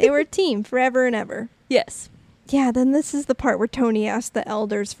team. They were a team forever and ever. Yes. Yeah, then this is the part where Tony asks the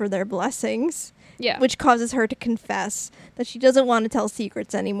elders for their blessings. Yeah. Which causes her to confess that she doesn't want to tell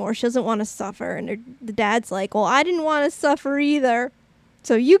secrets anymore. She doesn't want to suffer. And the dad's like, well, I didn't want to suffer either.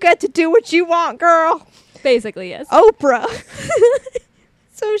 So you get to do what you want, girl. Basically, yes. Oprah.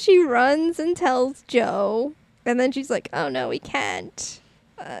 So she runs and tells Joe. And then she's like, oh, no, we can't.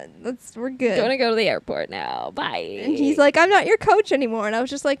 We're good. Gonna go to the airport now. Bye. And he's like, I'm not your coach anymore. And I was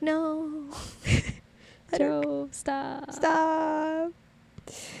just like, no. Joe, stop. Stop.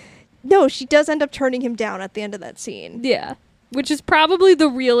 No, she does end up turning him down at the end of that scene. Yeah. Which is probably the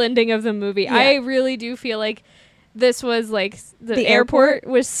real ending of the movie. Yeah. I really do feel like this was like the airport? airport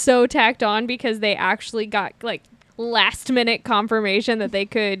was so tacked on because they actually got like last minute confirmation that they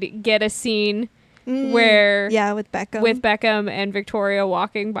could get a scene where Yeah, with Beckham. with Beckham and Victoria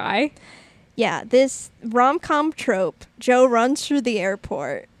walking by. Yeah, this rom-com trope. Joe runs through the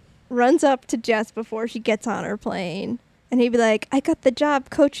airport, runs up to Jess before she gets on her plane. And he'd be like, I got the job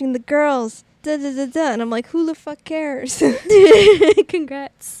coaching the girls. Da, da, da, da. And I'm like, who the fuck cares?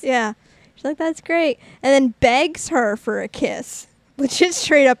 Congrats. Yeah. She's like, that's great. And then begs her for a kiss. Which just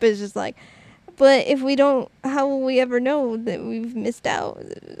straight up is just like, but if we don't, how will we ever know that we've missed out?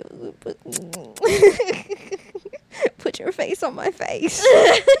 Put your face on my face.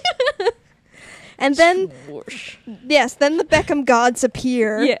 And then, Whoosh. yes, then the Beckham gods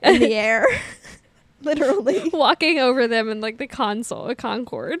appear Yeah. in the air. Literally. Walking over them in like the a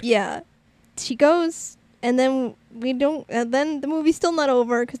Concord. Yeah. She goes, and then then the movie's still not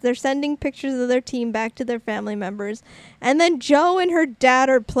over because they're sending pictures of their team back to their family members. And then Joe and her dad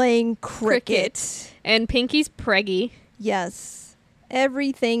are playing cricket. And Pinky's preggy. Yes.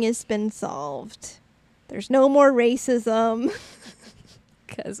 Everything has been solved. There's no more racism.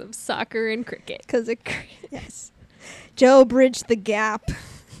 Because of soccer and cricket. Yes. Joe bridged the gap.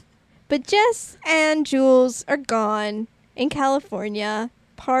 But Jess and Jules are gone in California,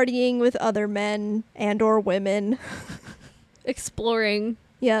 partying with other men and or women. Exploring.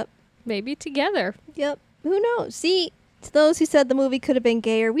 Yep. Maybe together. Yep. Who knows? See, to those who said the movie could have been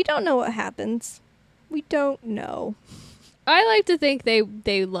gayer, we don't know what happens. We don't know. I like to think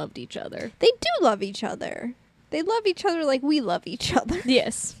they loved each other. They do love each other. They love each other like we love each other.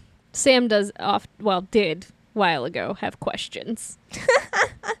 Yes. Sam did a while ago have questions.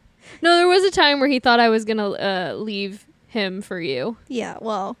 No, there was a time where he thought I was going to leave him for you. Yeah,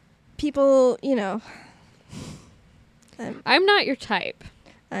 well, people, I'm not your type.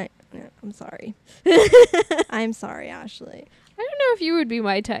 I'm sorry. I'm sorry, Ashley. I don't know if you would be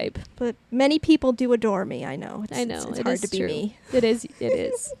my type. But many people do adore me, I know. It's hard to be me. It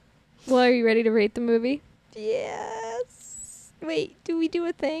is. Well, are you ready to rate the movie? Yes. Wait, do we do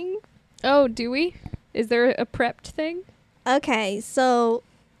a thing? Oh, do we? Is there a prepped thing? Okay, so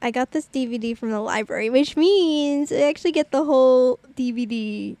I got this DVD from the library, which means I actually get the whole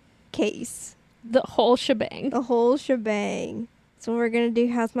DVD case. The whole shebang. The whole shebang. So we're going to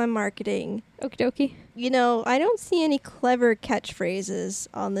do How's My Marketing. Okie dokie. I don't see any clever catchphrases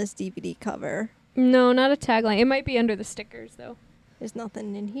on this DVD cover. No, not a tagline. It might be under the stickers, though. There's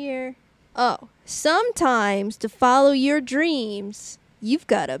nothing in here. Oh, sometimes to follow your dreams, you've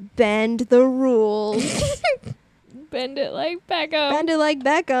got to bend the rules. Bend it like Beckham. Bend it like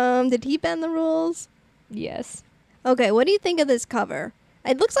Beckham. Did he bend the rules? Yes. Okay, what do you think of this cover?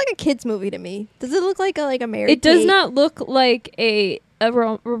 It looks like a kid's movie to me. Does it look like a Mary It does Kate? not look like a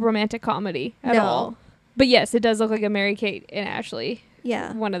romantic comedy at all. But yes, it does look like a Mary Kate and Ashley.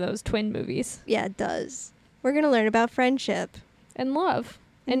 Yeah. One of those twin movies. Yeah, it does. We're going to learn about friendship. And love.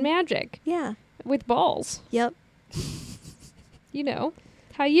 And magic. Yeah. With balls. Yep.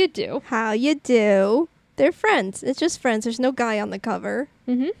 How you do. How you do. They're friends. It's just friends. There's no guy on the cover.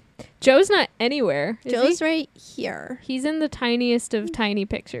 Mm-hmm. Joe's not anywhere. Joe's right here. He's in the tiniest of tiny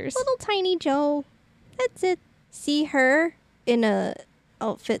pictures. Little tiny Joe. That's it. See her in a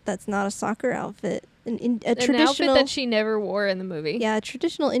outfit that's not a soccer outfit. A traditional outfit that she never wore in the movie. Yeah, a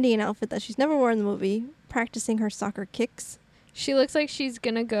traditional Indian outfit that she's never worn in the movie. Practicing her soccer kicks. She looks like she's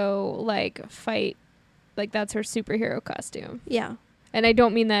gonna go fight. That's her superhero costume. Yeah. And I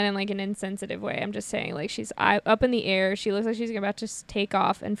don't mean that in an insensitive way. I'm just saying she's up in the air. She looks like she's about to take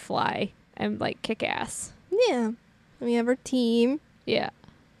off and fly and kick ass. Yeah. And we have her team. Yeah.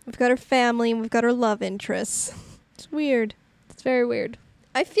 We've got her family and we've got her love interests. It's weird. It's very weird.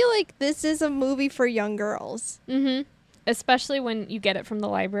 I feel like this is a movie for young girls. Mm-hmm. Especially when you get it from the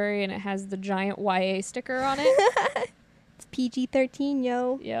library and it has the giant YA sticker on it. It's PG-13,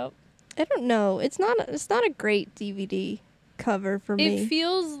 yo. Yep. I don't know. It's not a great DVD cover for me. It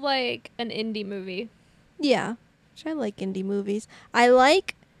feels like an indie movie. Yeah. Which I like indie movies. I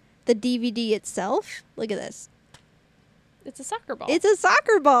like the DVD itself. Look at this. It's a soccer ball. It's a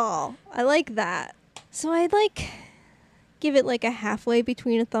soccer ball. I like that. So I'd give it a halfway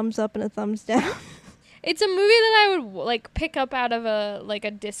between a thumbs up and a thumbs down. It's a movie that I would pick up out of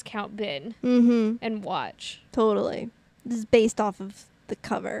a discount bin and watch. Totally. This is based off of the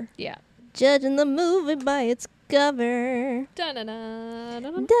cover. Yeah. Judging the movie by its cover.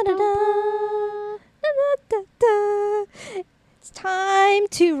 It's time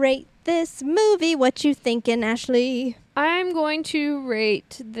to rate this movie. What you thinking, Ashley? I'm going to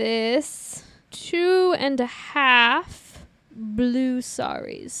rate this 2.5 blue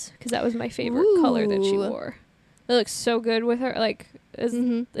saris because that was my favorite color that she wore. It looks so good with her. I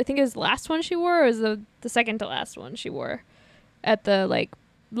think it was the last one she wore, or was the second to last one she wore at the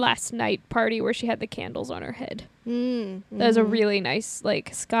last night party where she had the candles on her head. That was a really nice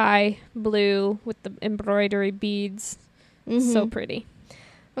sky blue with the embroidery beads. So pretty.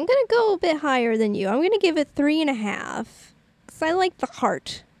 I'm gonna go a bit higher than you. I'm gonna give it 3.5 because I like the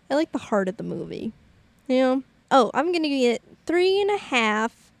heart. I like the heart of the movie. Oh, I'm gonna give it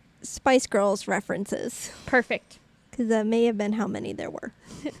 3.5 Spice Girls references. Perfect. Because that may have been how many there were.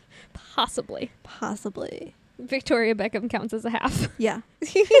 Possibly. Victoria Beckham counts as a half. Yeah.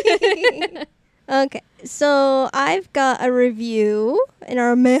 Okay, so I've got a review in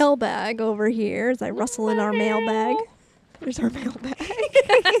our mailbag over here as I rustle in our mailbag. There's our mailbag.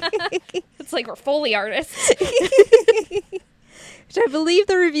 It's It's like we're Foley artists. Which I believe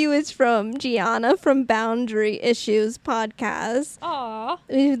the review is from Gianna from Boundary Issues Podcast. Aw.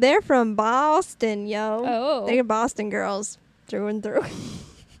 They're from Boston, yo. Oh. They're Boston girls through and through.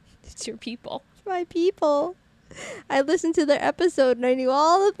 It's your people. My people. I listened to their episode and I knew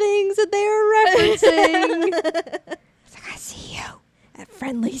all the things that they were referencing. It's like, I see you at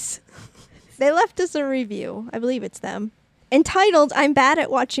Friendly's. They left us a review. I believe it's them. Entitled, I'm bad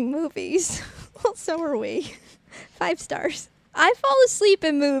at watching movies. Well, so are we. 5 stars. I fall asleep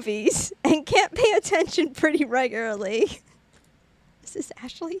in movies and can't pay attention pretty regularly. Is this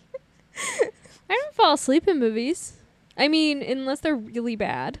Ashley? I don't fall asleep in movies. I mean, unless they're really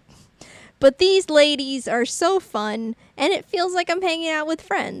bad. But these ladies are so fun, and it feels like I'm hanging out with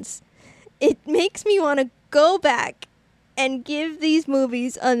friends. It makes me want to go back and give these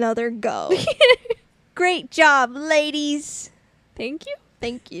movies another go. Great job, ladies. Thank you.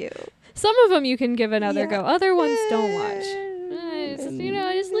 Thank you. Some of them you can give another go. Other ones don't watch.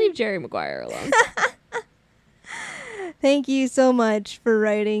 Just leave Jerry Maguire alone. Thank you so much for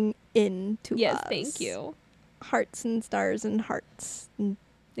writing in to us. Yes, thank you. Hearts and stars and hearts and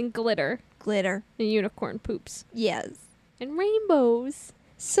And glitter. glitter. And unicorn poops. Yes. And rainbows.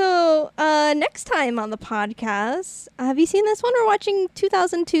 So, next time on the podcast, have you seen this one? We're watching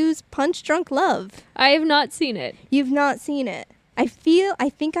 2002's Punch Drunk Love. I have not seen it. You've not seen it. I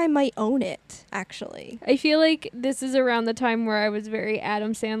think I might own it, actually. I feel like this is around the time where I was very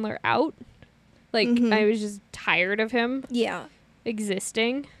Adam Sandler out. Like, I was just tired of him Yeah.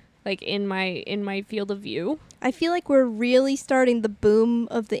 existing, like, in my field of view. I feel like we're really starting the boom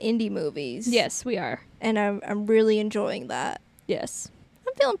of the indie movies. Yes, we are. And I'm really enjoying that. Yes.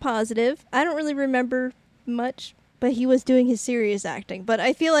 I'm feeling positive. I don't really remember much, but he was doing his serious acting. But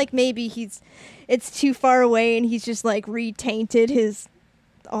I feel like maybe it's too far away and he's just like retainted his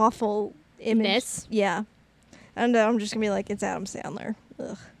awful image. Ness? Yeah. And I'm just going to be like, it's Adam Sandler.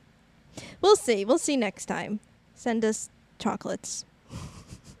 Ugh. We'll see. We'll see next time. Send us chocolates.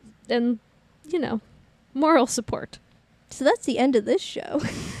 And, moral support. So that's the end of this show.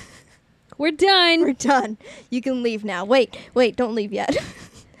 We're done. We're done. You can leave now. Wait, don't leave yet.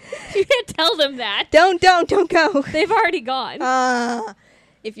 You can't tell them that. Don't go. They've already gone.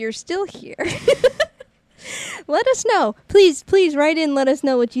 If you're still here, let us know. Please write in. Let us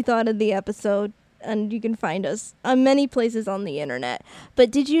know what you thought of the episode. And you can find us on many places on the internet.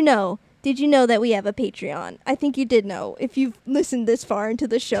 But did you know that we have a Patreon? I think you did know if you've listened this far into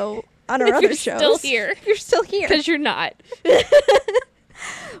the show on our other shows. Still here. If you're still here. Because you're not.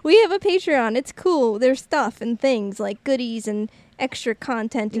 We have a Patreon. It's cool. There's stuff and things like goodies and extra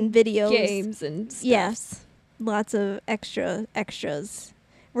content and videos. Games and stuff. Yes. Lots of extras.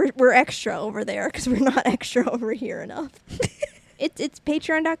 We're extra over there because we're not extra over here enough. It's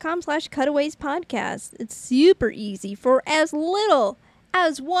patreon.com/cutaways podcast. It's super easy for as little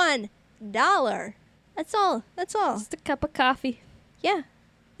as $1. That's all. Just a cup of coffee. Yeah.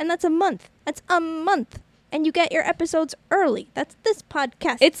 And that's a month. And you get your episodes early. That's this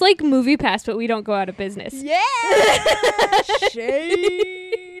podcast. It's like Movie Pass, but we don't go out of business. Yeah!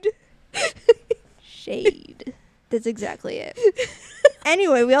 Shade. That's exactly it.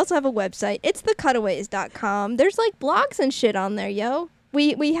 Anyway, we also have a website. It's thecutaways.com. There's like blogs and shit on there, yo.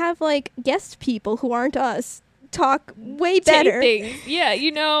 We have like guest people who aren't us talk way better. Things. Yeah,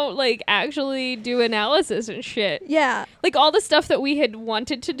 like actually do analysis and shit. Yeah. Like all the stuff that we had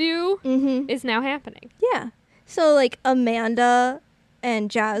wanted to do is now happening. Yeah. So like Amanda and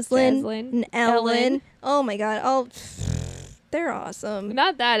Jaslyn and Ellen. Oh my god. They're awesome.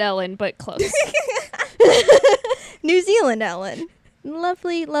 Not that Ellen, but close. New Zealand Ellen.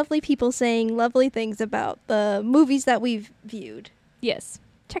 Lovely, lovely people saying lovely things about the movies that we've viewed. Yes.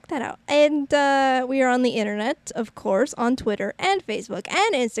 Check that out. And we are on the internet, of course, on Twitter and Facebook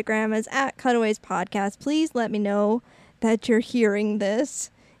and Instagram as @Cutaways Podcast. Please let me know that you're hearing this.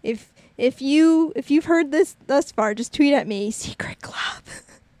 If you've heard this thus far, just tweet at me, Secret Club.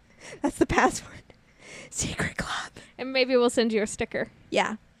 That's the password. Secret Club. And maybe we'll send you a sticker.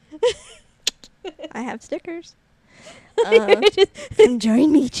 Yeah. I have stickers. Come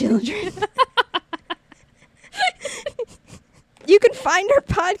join me, children. You can find our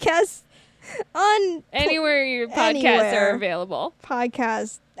podcast on anywhere your podcasts are available.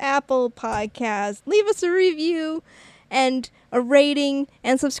 Podcast, Apple Podcast. Leave us a review and a rating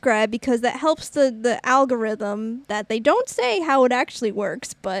and subscribe because that helps the algorithm that they don't say how it actually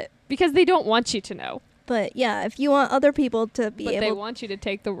works, but because they don't want you to know. But yeah, if you want other people to be able... But they want you to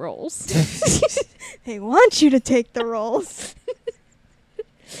take the roles. They want you to take the roles.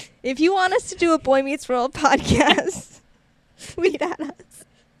 If you want us to do a Boy Meets World podcast, tweet at us.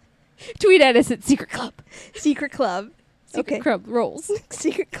 Tweet at us at Secret Club. Secret Club. Secret Club rolls.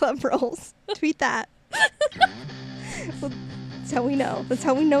 Secret Club rolls. Tweet that. Well, that's how we know. That's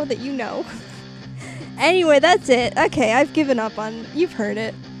how we know that you know. Anyway, that's it. Okay, I've given up on... You've heard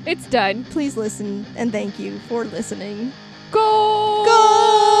it. It's done. Please listen, and thank you for listening. Go!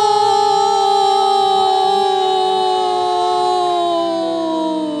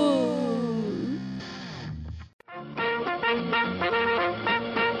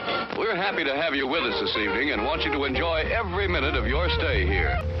 We're happy to have you with us this evening and want you to enjoy every minute of your stay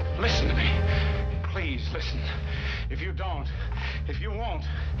here. Listen to me. Please listen. If you don't, if you won't,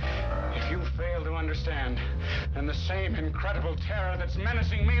 if you fail to understand, then the same incredible terror that's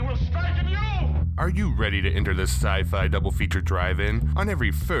menacing me will strike at you! Are you ready to enter the sci-fi double feature drive-in? On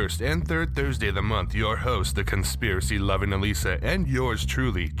every first and third Thursday of the month, your host, the conspiracy-loving Elisa, and yours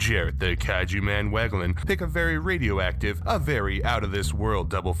truly, Jarrett, the Kaiju Man Waglin, pick a very radioactive, a very out-of-this-world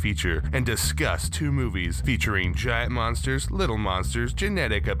double feature, and discuss two movies featuring giant monsters, little monsters,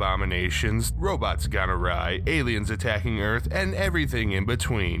 genetic abominations, robots gone awry, aliens attacking Earth, and everything in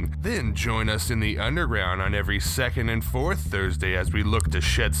between. Then join us in the underground on every second and fourth Thursday as we look to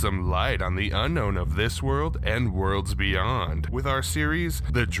shed some light on the unknown of this world and worlds beyond with our series,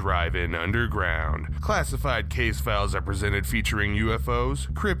 The Drive-In Underground. Classified case files are presented featuring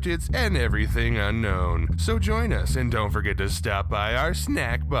UFOs, cryptids, and everything unknown. So join us and don't forget to stop by our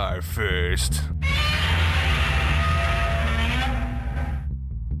snack bar first.